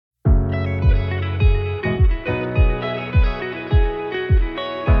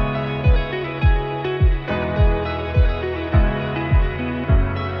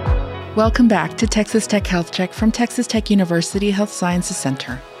Welcome back to Texas Tech Health Check from Texas Tech University Health Sciences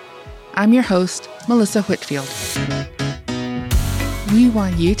Center. I'm your host, Melissa Whitfield. We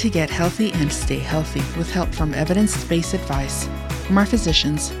want you to get healthy and stay healthy with help from evidence-based advice from our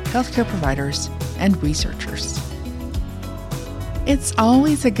physicians, healthcare providers, and researchers. It's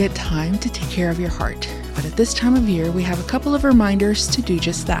always a good time to take care of your heart, but at this time of year, we have a couple of reminders to do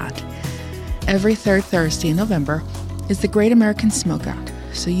just that. Every third Thursday in November is the Great American Smokeout,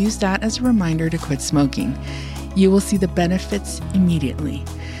 so use that as a reminder to quit smoking. You will see the benefits immediately.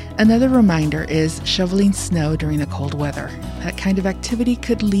 Another reminder is shoveling snow during the cold weather. That kind of activity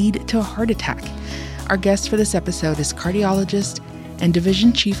could lead to a heart attack. Our guest for this episode is cardiologist and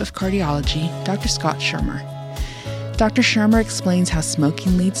Division Chief of Cardiology, Dr. Scott Schirmer. Dr. Schirmer explains how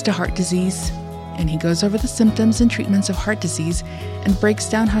smoking leads to heart disease, and he goes over the symptoms and treatments of heart disease and breaks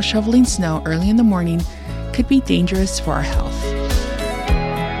down how shoveling snow early in the morning could be dangerous for our health.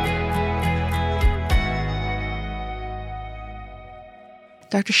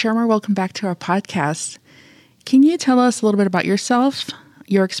 Dr. Schirmer, welcome back to our podcast. Can you tell us a little bit about yourself,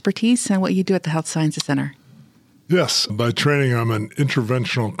 your expertise, and what you do at the Health Sciences Center? Yes. By training, I'm an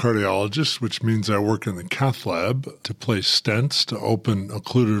interventional cardiologist, which means I work in the cath lab to place stents to open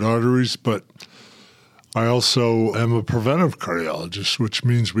occluded arteries, but I also am a preventive cardiologist, which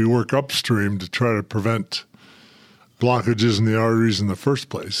means we work upstream to try to prevent blockages in the arteries in the first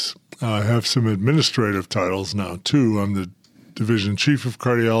place. I have some administrative titles now, too. I'm the Division Chief of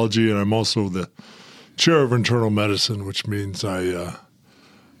Cardiology, and I'm also the Chair of Internal Medicine, which means I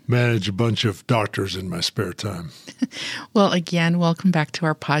manage a bunch of doctors in my spare time. Well, again, welcome back to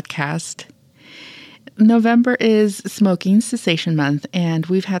our podcast. November is Smoking Cessation Month, and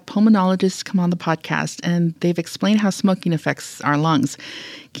we've had pulmonologists come on the podcast, and they've explained how smoking affects our lungs.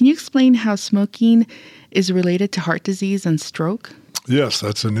 Can you explain how smoking is related to heart disease and stroke? Yes,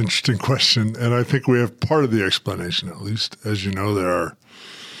 that's an interesting question, and I think we have part of the explanation, at least. As you know, there are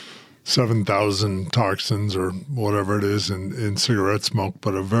 7,000 toxins or whatever it is in cigarette smoke,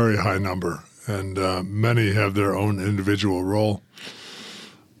 but a very high number, and many have their own individual role.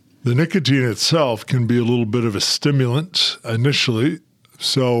 The nicotine itself can be a little bit of a stimulant initially,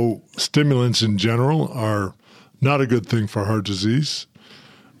 so stimulants in general are not a good thing for heart disease.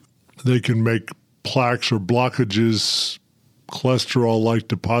 They can make plaques or blockages, cholesterol-like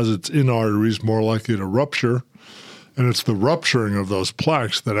deposits in arteries more likely to rupture, and it's the rupturing of those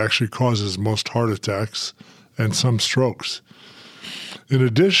plaques that actually causes most heart attacks and some strokes. In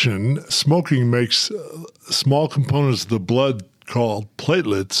addition, smoking makes small components of the blood called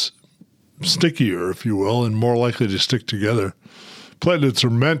platelets stickier, if you will, and more likely to stick together. Platelets are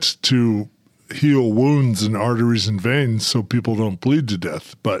meant to heal wounds in arteries and veins so people don't bleed to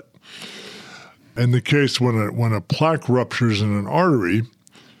death, but in the case when a plaque ruptures in an artery,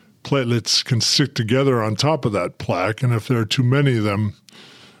 platelets can stick together on top of that plaque, and if there are too many of them,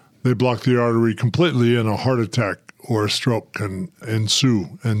 they block the artery completely, and a heart attack or a stroke can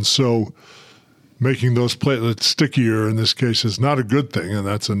ensue. And so making those platelets stickier in this case is not a good thing, and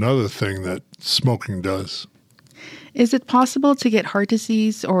that's another thing that smoking does. Is it possible to get heart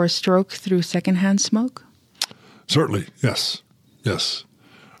disease or a stroke through secondhand smoke? Certainly, yes. Yes.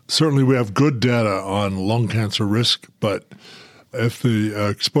 Certainly we have good data on lung cancer risk, but if the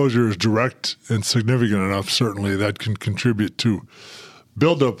exposure is direct and significant enough, certainly that can contribute to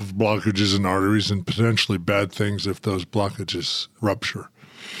buildup of blockages in arteries and potentially bad things if those blockages rupture.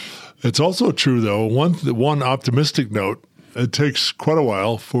 It's also true, though, one optimistic note, it takes quite a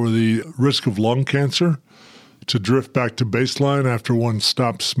while for the risk of lung cancer to drift back to baseline after one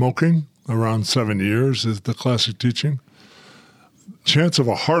stops smoking. Around 7 years is the classic teaching. Chance of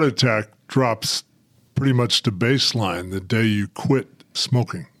a heart attack drops pretty much to baseline the day you quit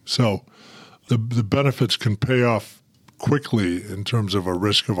smoking. So the benefits can pay off quickly in terms of a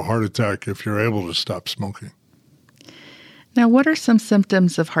risk of a heart attack if you're able to stop smoking. Now, what are some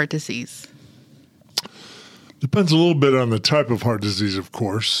symptoms of heart disease? Depends a little bit on the type of heart disease, of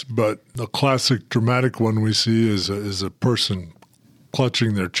course, but the classic dramatic one we see is a person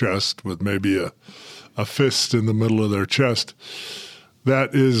clutching their chest with maybe a fist in the middle of their chest.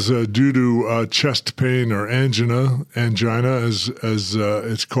 That is due to chest pain or angina as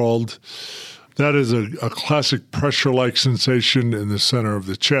it's called. That is a classic pressure-like sensation in the center of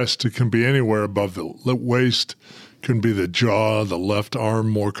the chest. It can be anywhere above the waist, can be the jaw, the left arm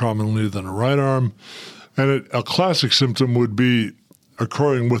more commonly than the right arm. And a classic symptom would be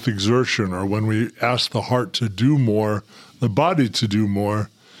occurring with exertion, or when we ask the heart to do more, the body to do more.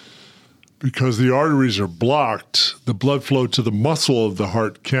 Because the arteries are blocked, the blood flow to the muscle of the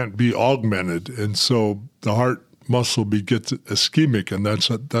heart can't be augmented. And so the heart muscle gets ischemic, and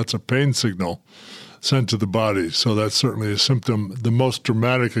that's a pain signal sent to the body. So that's certainly a symptom. The most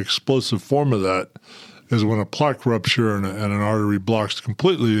dramatic, explosive form of that is when a plaque rupture and an artery blocks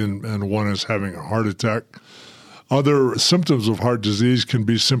completely and one is having a heart attack. Other symptoms of heart disease can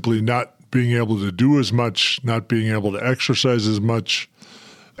be simply not being able to do as much, not being able to exercise as much,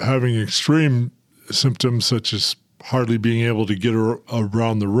 having extreme symptoms such as hardly being able to get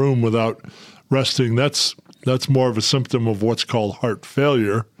around the room without resting. That's more of a symptom of what's called heart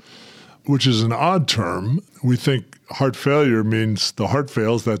failure, which is an odd term. We think heart failure means the heart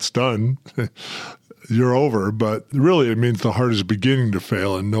fails, that's done. You're over, but really it means the heart is beginning to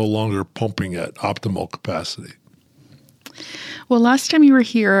fail and no longer pumping at optimal capacity. Well, last time you were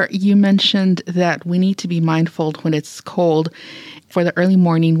here, you mentioned that we need to be mindful when it's cold for the early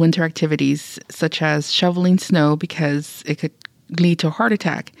morning winter activities, such as shoveling snow, because it could lead to a heart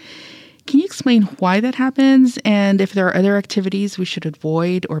attack. Can you explain why that happens and if there are other activities we should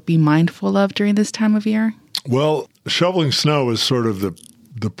avoid or be mindful of during this time of year? Well, shoveling snow is sort of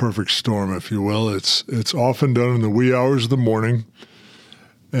the perfect storm, if you will. It's often done in the wee hours of the morning.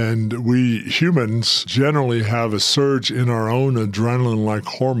 And we humans generally have a surge in our own adrenaline-like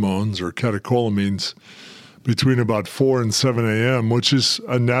hormones or catecholamines between about 4 and 7 a.m., which is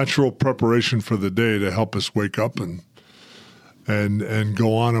a natural preparation for the day to help us wake up and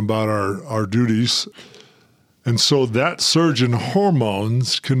go on about our duties. And so that surge in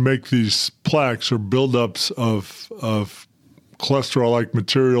hormones can make these plaques or buildups of cholesterol-like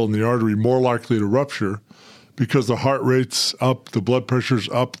material in the artery more likely to rupture, because the heart rate's up, the blood pressure's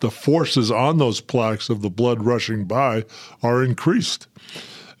up, the forces on those plaques of the blood rushing by are increased.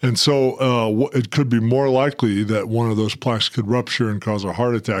 And so it could be more likely that one of those plaques could rupture and cause a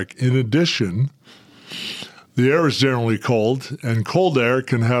heart attack. In addition, the air is generally cold, and cold air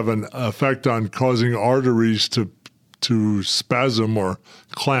can have an effect on causing arteries to spasm or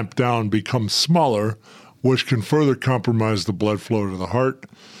clamp down, become smaller, which can further compromise the blood flow to the heart.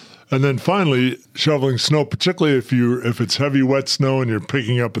 And then finally, shoveling snow, particularly if it's heavy, wet snow and you're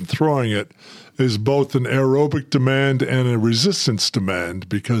picking up and throwing it, is both an aerobic demand and a resistance demand,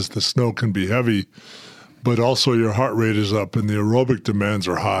 because the snow can be heavy, but also your heart rate is up and the aerobic demands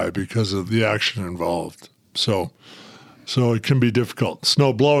are high because of the action involved. So it can be difficult.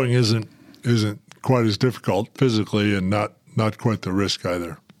 Snow blowing isn't quite as difficult physically, and not quite the risk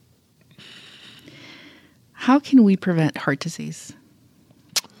either. How can we prevent heart disease?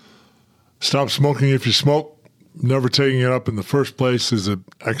 Stop smoking if you smoke. Never taking it up in the first place is an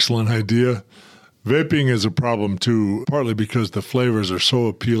excellent idea. Vaping is a problem too, partly because the flavors are so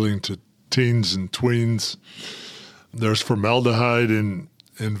appealing to teens and tweens. There's formaldehyde in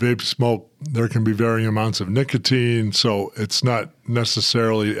vape smoke. There can be varying amounts of nicotine, so it's not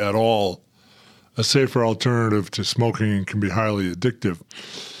necessarily at all a safer alternative to smoking and can be highly addictive.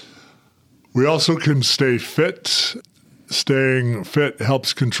 We also can stay fit. Staying fit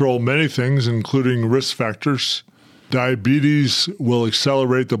helps control many things, including risk factors. Diabetes will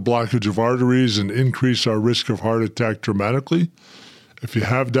accelerate the blockage of arteries and increase our risk of heart attack dramatically. If you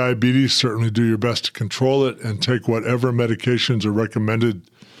have diabetes, certainly do your best to control it and take whatever medications are recommended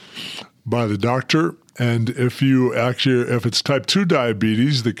by the doctor. And if it's type 2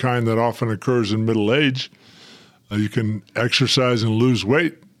 diabetes, the kind that often occurs in middle age, you can exercise and lose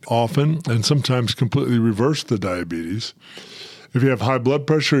weight often, and sometimes completely reverse the diabetes. If you have high blood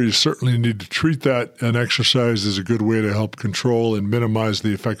pressure, you certainly need to treat that, and exercise is a good way to help control and minimize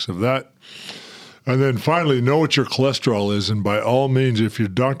the effects of that. And then finally, know what your cholesterol is, and by all means, if your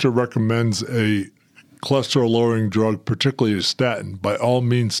doctor recommends a cholesterol-lowering drug, particularly a statin, by all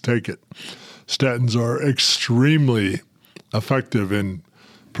means take it. Statins are extremely effective in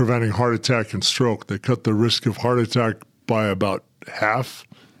preventing heart attack and stroke. They cut the risk of heart attack by about half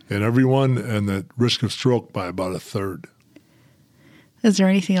in everyone, and the risk of stroke by about a third. Is there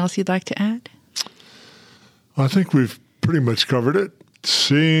anything else you'd like to add? I think we've pretty much covered it.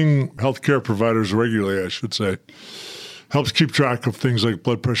 Seeing healthcare providers regularly, I should say, helps keep track of things like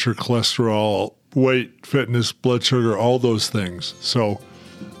blood pressure, cholesterol, weight, fitness, blood sugar, all those things. So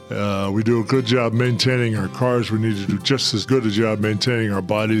we do a good job maintaining our cars. We need to do just as good a job maintaining our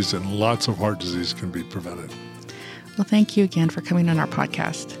bodies, and lots of heart disease can be prevented. Well, thank you again for coming on our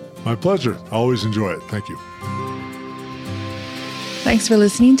podcast. My pleasure. I always enjoy it. Thank you. Thanks for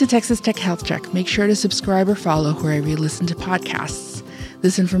listening to Texas Tech Health Check. Make sure to subscribe or follow wherever you listen to podcasts.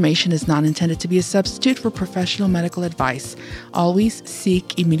 This information is not intended to be a substitute for professional medical advice. Always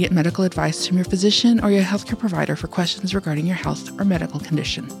seek immediate medical advice from your physician or your healthcare provider for questions regarding your health or medical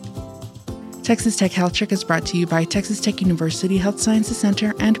condition. Texas Tech Health Check is brought to you by Texas Tech University Health Sciences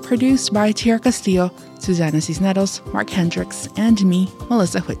Center and produced by Tierra Castillo, Susana Cisneros, Mark Hendricks, and me,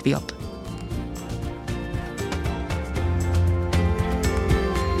 Melissa Whitfield.